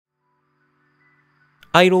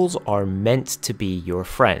Idols are meant to be your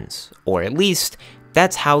friends, or at least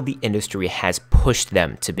that's how the industry has pushed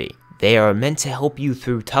them to be. They are meant to help you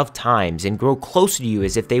through tough times and grow closer to you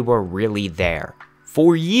as if they were really there.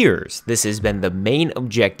 For years, this has been the main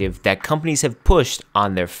objective that companies have pushed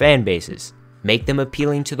on their fan bases. Make them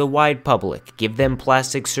appealing to the wide public, give them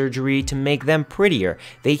plastic surgery to make them prettier.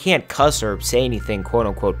 They can't cuss or say anything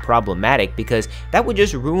quote-unquote problematic because that would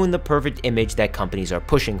just ruin the perfect image that companies are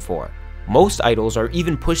pushing for. Most idols are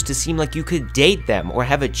even pushed to seem like you could date them or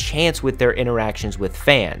have a chance with their interactions with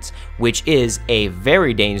fans, which is a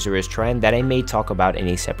very dangerous trend that I may talk about in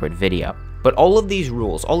a separate video. But all of these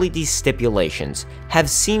rules, all of these stipulations,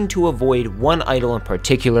 have seemed to avoid one idol in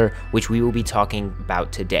particular, which we will be talking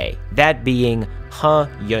about today. That being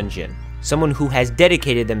Yunjin, someone who has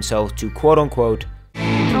dedicated themselves to quote-unquote,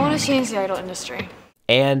 I want to change the idol industry.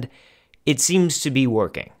 And it seems to be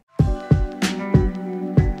working.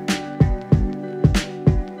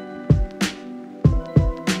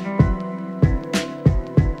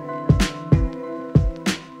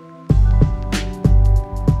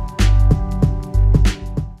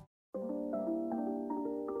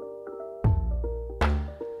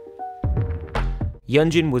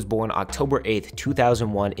 Yunjin was born October 8,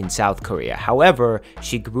 2001 in South Korea. However,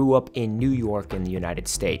 she grew up in New York in the United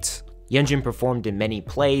States. Yunjin performed in many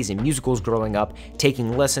plays and musicals growing up,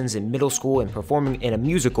 taking lessons in middle school and performing in a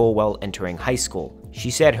musical while entering high school.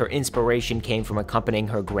 She said her inspiration came from accompanying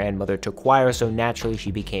her grandmother to choir, so naturally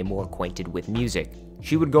she became more acquainted with music.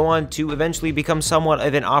 She would go on to eventually become somewhat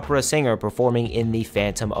of an opera singer, performing in the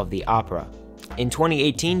Phantom of the Opera. In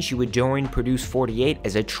 2018, she would join Produce 48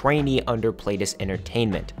 as a trainee under Playtis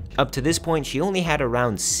Entertainment. Up to this point, she only had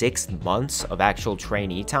around 6 months of actual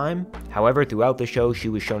trainee time. However, throughout the show, she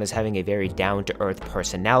was shown as having a very down-to-earth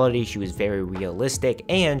personality, she was very realistic,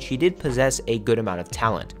 and she did possess a good amount of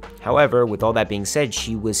talent. However, with all that being said,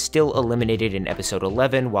 she was still eliminated in episode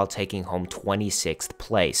 11 while taking home 26th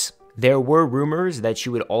place. There were rumors that she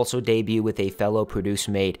would also debut with a fellow Produce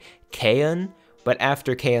mate, Kaeun, but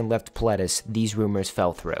after Kaeun left Playtis, these rumors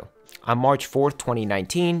fell through. On March 4th,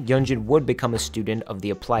 2019, Yunjin would become a student of the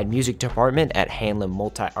Applied Music Department at Hanlim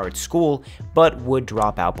Multi-Art School, but would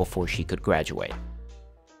drop out before she could graduate.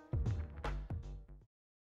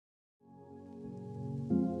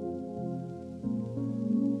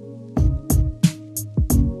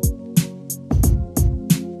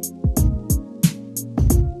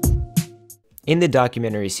 In the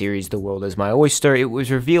documentary series The World Is My Oyster, it was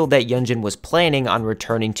revealed that Yunjin was planning on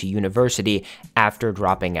returning to university after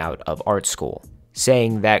dropping out of art school,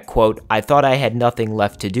 saying that, quote, I thought I had nothing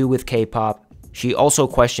left to do with K-pop. She also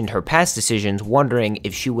questioned her past decisions, wondering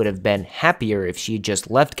if she would have been happier if she had just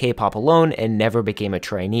left K-pop alone and never became a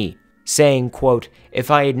trainee, saying, quote, if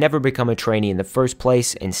I had never become a trainee in the first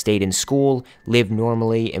place and stayed in school, lived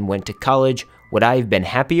normally, and went to college, would I have been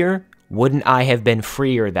happier? Wouldn't I have been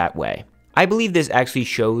freer that way? I believe this actually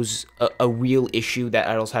shows a real issue that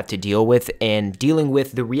idols have to deal with, and dealing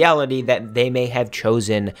with the reality that they may have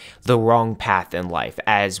chosen the wrong path in life,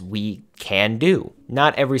 as we can do.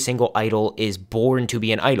 Not every single idol is born to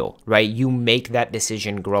be an idol, right? You make that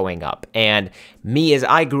decision growing up. And me, as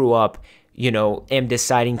I grew up, am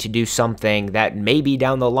deciding to do something that maybe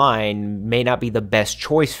down the line may not be the best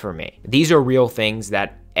choice for me. These are real things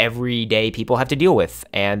that everyday people have to deal with,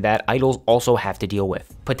 and that idols also have to deal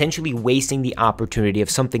with. Potentially wasting the opportunity of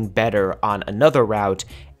something better on another route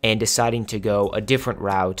and deciding to go a different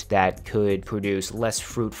route that could produce less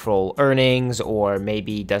fruitful earnings or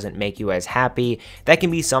maybe doesn't make you as happy, that can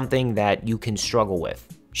be something that you can struggle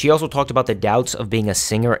with. She also talked about the doubts of being a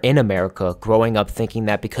singer in America, growing up thinking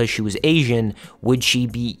that because she was Asian, would she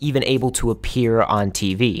be even able to appear on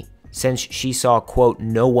TV? Since she saw, quote,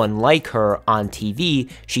 no one like her on TV,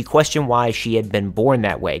 she questioned why she had been born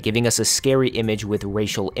that way, giving us a scary image with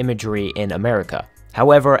racial imagery in America.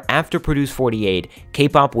 However, after Produce 48,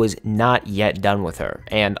 K-pop was not yet done with her,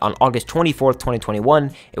 and on August 24th,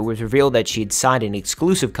 2021, it was revealed that she had signed an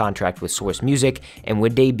exclusive contract with Source Music and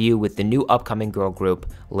would debut with the new upcoming girl group,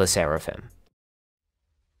 LE SSERAFIM.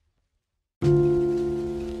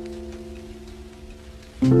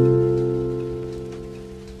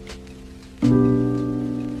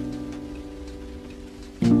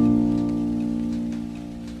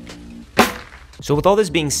 So with all this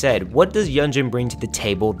being said, what does Yunjin bring to the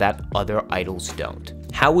table that other idols don't?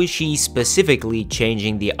 How is she specifically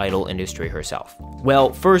changing the idol industry herself?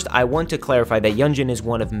 Well, first, I want to clarify that Yunjin is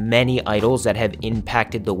one of many idols that have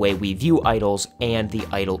impacted the way we view idols and the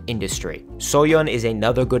idol industry. Soyeon is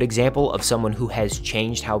another good example of someone who has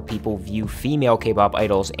changed how people view female K-pop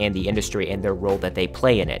idols and the industry and their role that they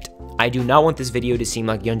play in it. I do not want this video to seem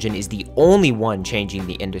like Yunjin is the only one changing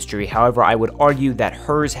the industry, however, I would argue that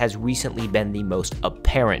hers has recently been the most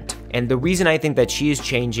apparent. And the reason I think that she is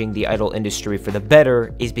changing the idol industry for the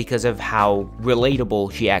better is because of how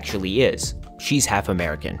relatable she actually is. She's half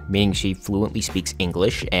American, meaning she fluently speaks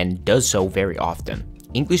English and does so very often.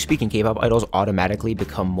 English-speaking K-pop idols automatically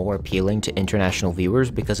become more appealing to international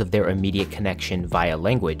viewers because of their immediate connection via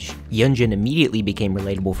language. Yunjin immediately became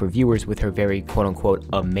relatable for viewers with her very quote-unquote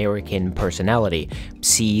American personality.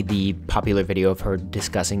 See the popular video of her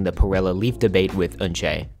discussing the Perella Leaf debate with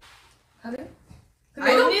Eunchae. I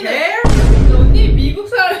don't care! 언니 미국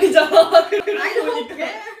사람이잖아. I don't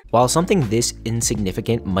care! While something this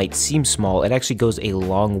insignificant might seem small, it actually goes a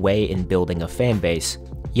long way in building a fan base.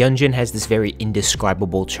 Yunjin has this very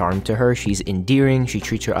indescribable charm to her. She's endearing, she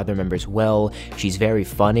treats her other members well, she's very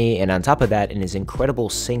funny, and on top of that, an incredible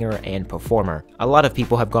singer and performer. A lot of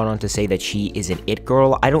people have gone on to say that she is an it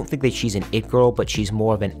girl. I don't think that she's an it girl, but she's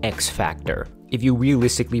more of an X factor. If you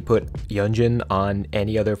realistically put Yunjin on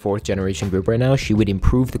any other 4th generation group right now, she would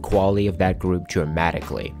improve the quality of that group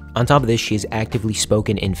dramatically. On top of this, she has actively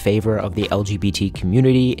spoken in favor of the LGBT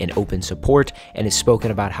community in open support, and has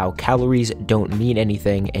spoken about how calories don't mean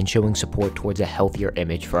anything and showing support towards a healthier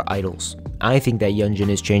image for idols. I think that Yunjin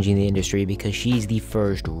is changing the industry because she's the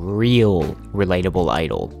first real relatable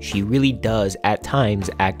idol. She really does, at times,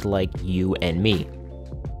 act like you and me.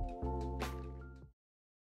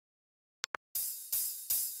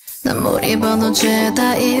 아무리 봐도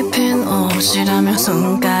죄다 입힌 옷이라며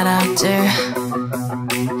손가락질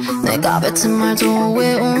내가 뱉은 말도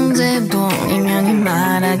왜 언제 보이면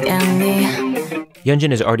말하겠니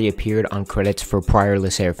Yunjin has already appeared on credits for prior Le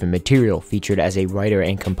Sserafim material, featured as a writer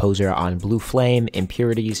and composer on Blue Flame,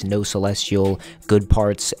 Impurities, No Celestial, Good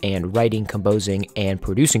Parts, and writing, composing, and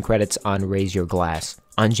producing credits on Raise Your Glass.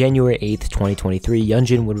 On January 8th, 2023,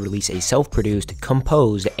 Yunjin would release a self-produced,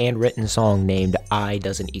 composed, and written song named I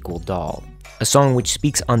Doesn't Equal Doll, a song which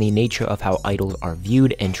speaks on the nature of how idols are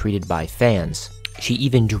viewed and treated by fans. She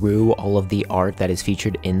even drew all of the art that is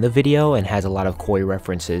featured in the video and has a lot of koi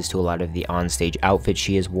references to a lot of the onstage outfits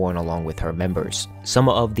she has worn along with her members. Some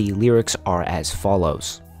of the lyrics are as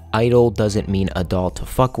follows. Idol doesn't mean a doll to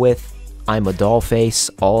fuck with. I'm a doll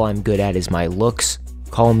face. All I'm good at is my looks.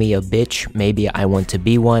 Call me a bitch. Maybe I want to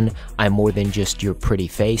be one. I'm more than just your pretty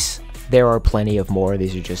face. There are plenty of more.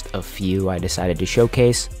 These are just a few I decided to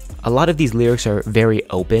showcase. A lot of these lyrics are very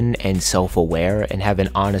open and self-aware and have an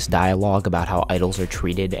honest dialogue about how idols are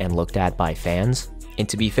treated and looked at by fans. And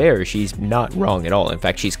to be fair, she's not wrong at all. In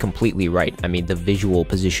fact, she's completely right. I mean, the visual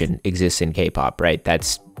position exists in K-pop, right?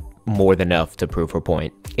 That's more than enough to prove her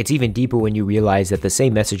point. It's even deeper when you realize that the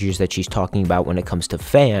same messages that she's talking about when it comes to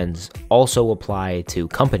fans also apply to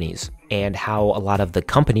companies, and how a lot of the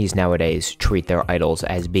companies nowadays treat their idols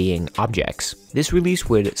as being objects. This release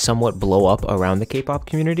would somewhat blow up around the K-pop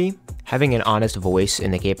community. Having an honest voice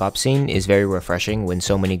in the K-pop scene is very refreshing when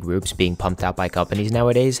so many groups being pumped out by companies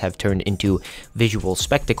nowadays have turned into visual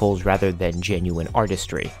spectacles rather than genuine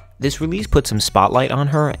artistry. This release put some spotlight on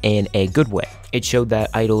her in a good way. It showed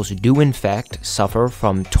that idols do in fact suffer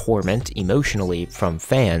from torment emotionally from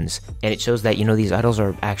fans, and it shows that, you know, these idols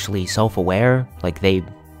are actually self-aware, like they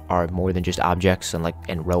are more than just objects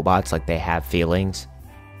and robots, like they have feelings.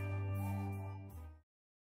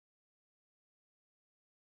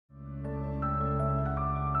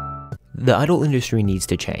 The idol industry needs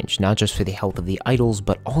to change, not just for the health of the idols,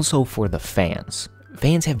 but also for the fans.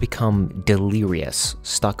 Fans have become delirious,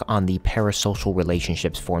 stuck on the parasocial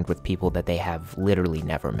relationships formed with people that they have literally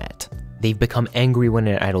never met. They've become angry when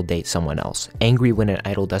an idol dates someone else, angry when an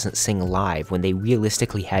idol doesn't sing live when they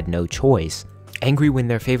realistically had no choice, angry when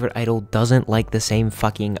their favorite idol doesn't like the same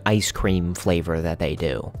fucking ice cream flavor that they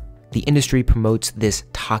do. The industry promotes this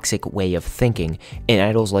toxic way of thinking, and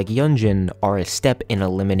idols like Yunjin are a step in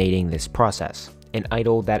eliminating this process. An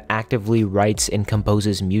idol that actively writes and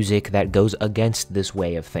composes music that goes against this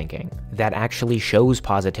way of thinking, that actually shows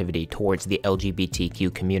positivity towards the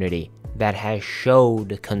LGBTQ community, that has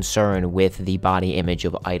showed concern with the body image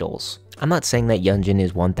of idols. I'm not saying that Yunjin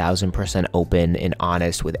is 1000% open and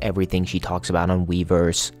honest with everything she talks about on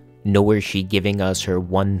Weverse, nor is she giving us her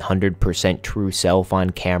 100% true self on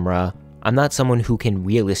camera. I'm not someone who can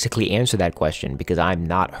realistically answer that question because I'm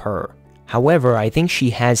not her. However, I think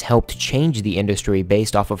she has helped change the industry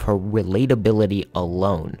based off of her relatability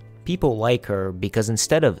alone. People like her because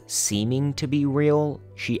instead of seeming to be real,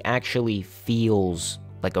 she actually feels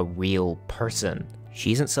like a real person.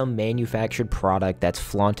 She isn't some manufactured product that's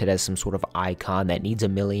flaunted as some sort of icon that needs a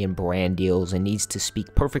million brand deals and needs to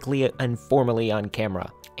speak perfectly and formally on camera.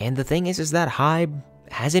 And the thing is that HYBE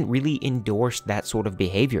hasn't really endorsed that sort of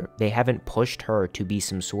behavior. They haven't pushed her to be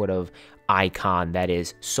some sort of icon that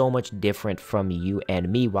is so much different from you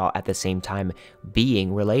and me while at the same time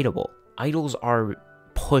being relatable. Idols are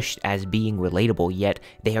pushed as being relatable, yet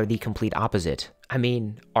they are the complete opposite. I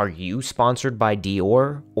mean, are you sponsored by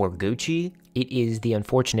Dior or Gucci? It is the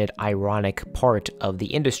unfortunate, ironic part of the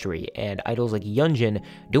industry, and idols like Yunjin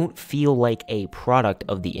don't feel like a product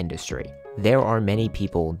of the industry. There are many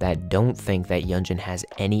people that don't think that Yunjin has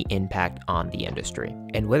any impact on the industry.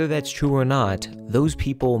 And whether that's true or not, those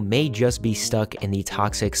people may just be stuck in the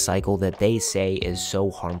toxic cycle that they say is so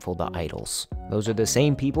harmful to idols. Those are the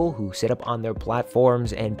same people who sit up on their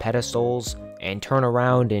platforms and pedestals and turn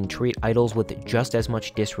around and treat idols with just as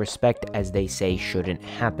much disrespect as they say shouldn't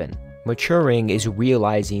happen. Maturing is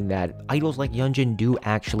realizing that idols like Yunjin do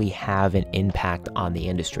actually have an impact on the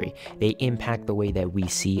industry. They impact the way that we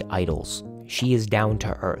see idols. She is down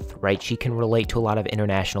to earth, right? She can relate to a lot of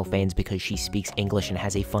international fans because she speaks English and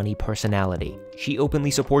has a funny personality. She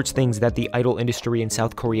openly supports things that the idol industry in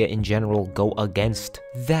South Korea in general go against.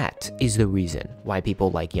 That is the reason why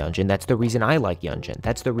people like Yunjin. That's the reason I like Yunjin.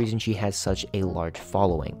 That's the reason she has such a large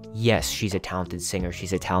following. Yes, she's a talented singer.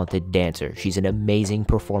 She's a talented dancer. She's an amazing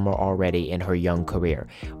performer already in her young career.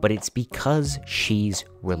 But it's because she's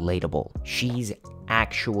relatable. She's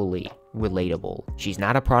actually relatable. She's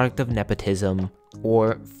not a product of nepotism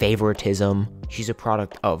or favoritism. She's a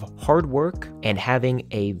product of hard work and having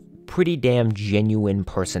a pretty damn genuine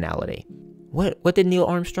personality. What did Neil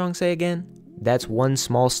Armstrong say again? That's one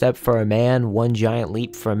small step for a man, one giant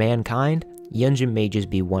leap for mankind. Yunjin may just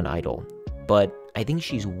be one idol, but I think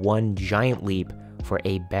she's one giant leap for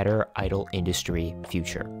a better idol industry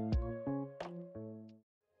future.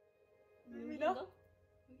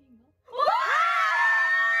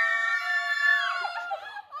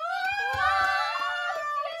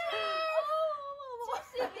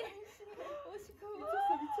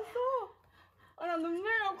 나 눈물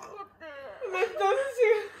날 것 같아. 나는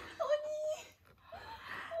지금 언니.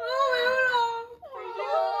 왜 울어?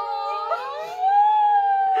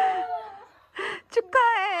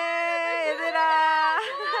 축하해 얘들아.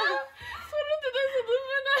 소름 돋아서 눈물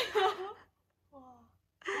나요.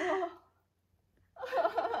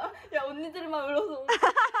 야 언니들만 울어서.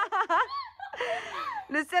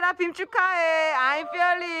 르세라핌 축하해. I'm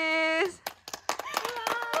fearless.